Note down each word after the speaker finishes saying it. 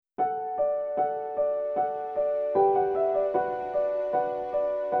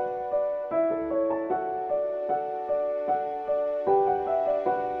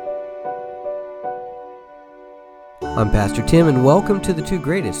I'm Pastor Tim, and welcome to The Two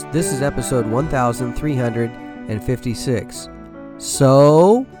Greatest. This is episode 1356.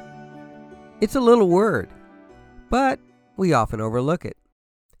 So, it's a little word, but we often overlook it.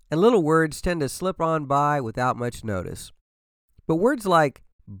 And little words tend to slip on by without much notice. But words like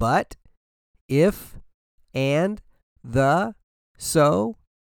but, if, and, the, so,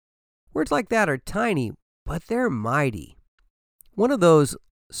 words like that are tiny, but they're mighty. One of those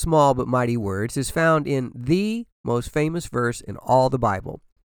small but mighty words is found in the most famous verse in all the Bible,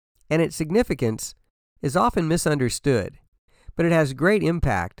 and its significance is often misunderstood, but it has great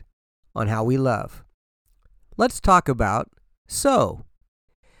impact on how we love. Let's talk about so.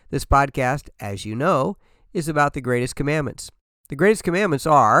 This podcast, as you know, is about the greatest commandments. The greatest commandments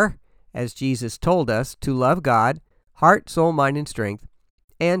are, as Jesus told us, to love God, heart, soul, mind, and strength,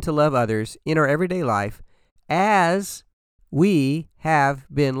 and to love others in our everyday life as we have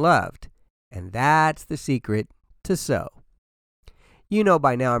been loved. And that's the secret to so. You know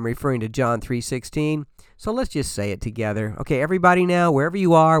by now I'm referring to John 3:16, so let's just say it together. Okay, everybody now, wherever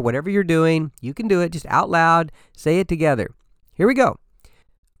you are, whatever you're doing, you can do it just out loud. Say it together. Here we go.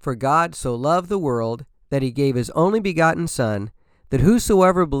 For God so loved the world that he gave his only begotten Son, that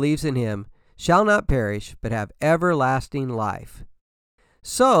whosoever believes in him shall not perish, but have everlasting life.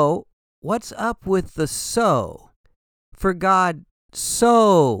 So, what's up with the so? For God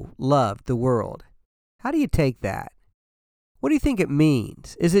so loved the world. How do you take that? What do you think it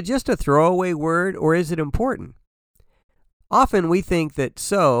means? Is it just a throwaway word, or is it important? Often we think that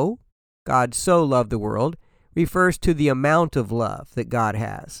so, God so loved the world, refers to the amount of love that God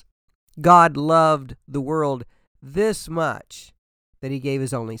has. God loved the world this much that he gave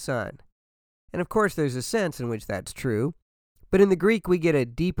his only Son. And of course there's a sense in which that's true, but in the Greek we get a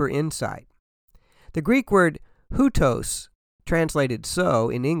deeper insight. The Greek word hutos, translated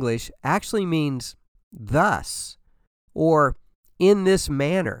so in English, actually means thus, or in this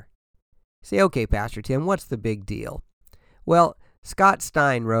manner. Say, okay, Pastor Tim, what's the big deal? Well, Scott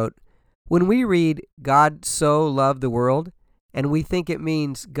Stein wrote, when we read God so loved the world, and we think it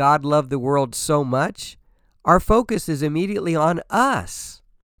means God loved the world so much, our focus is immediately on us.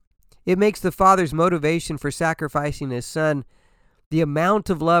 It makes the Father's motivation for sacrificing his Son the amount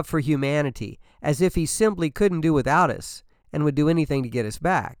of love for humanity, as if he simply couldn't do without us and would do anything to get us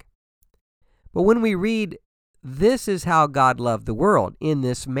back. But when we read, this is how God loved the world, in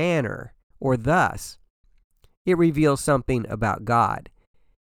this manner, or thus, it reveals something about God.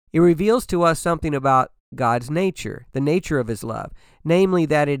 It reveals to us something about God's nature, the nature of his love, namely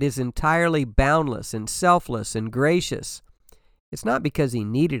that it is entirely boundless and selfless and gracious. It's not because he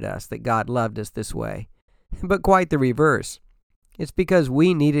needed us that God loved us this way, but quite the reverse. It's because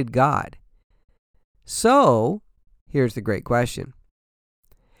we needed God. So, here's the great question.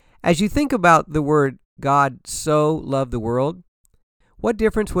 As you think about the word God so loved the world, what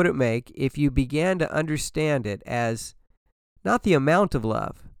difference would it make if you began to understand it as not the amount of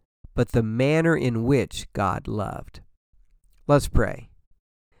love, but the manner in which God loved? Let's pray.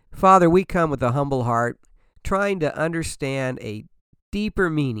 Father, we come with a humble heart, trying to understand a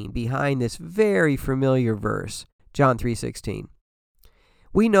deeper meaning behind this very familiar verse, John 3:16.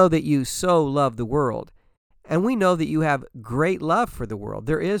 We know that you so love the world, and we know that you have great love for the world.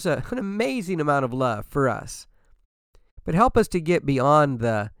 There is an amazing amount of love for us. But help us to get beyond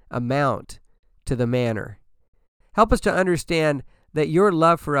the amount to the manner. Help us to understand that your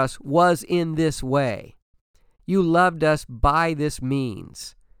love for us was in this way. You loved us by this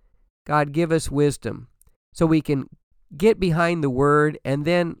means. God, give us wisdom so we can get behind the word and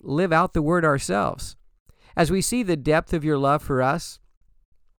then live out the word ourselves. As we see the depth of your love for us,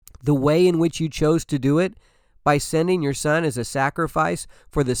 the way in which you chose to do it by sending your Son as a sacrifice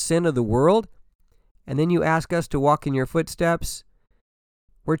for the sin of the world, and then you ask us to walk in your footsteps,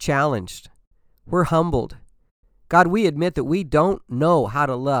 we're challenged. We're humbled. God, we admit that we don't know how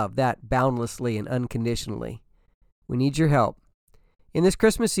to love that boundlessly and unconditionally. We need your help. In this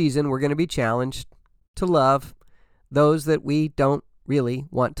Christmas season, we're going to be challenged to love those that we don't really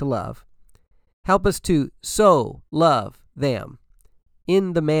want to love. Help us to so love them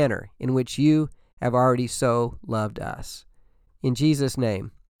in the manner in which you have already so loved us. In Jesus'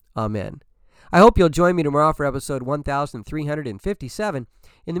 name, amen. I hope you'll join me tomorrow for episode 1357.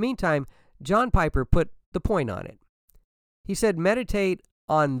 In the meantime, John Piper put the point on it. He said, meditate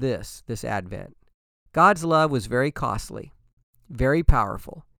on this Advent. God's love was very costly, very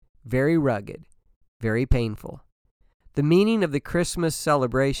powerful, very rugged, very painful. The meaning of the Christmas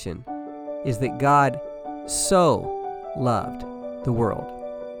celebration is that God so loved the world.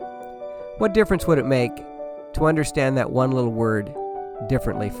 What difference would it make to understand that one little word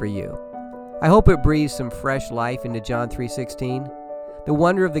differently for you? I hope it breathes some fresh life into John 3:16. The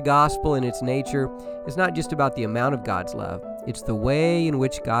wonder of the gospel in its nature is not just about the amount of God's love, it's the way in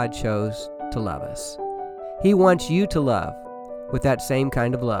which God chose to love us. He wants you to love with that same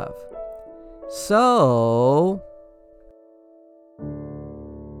kind of love. So,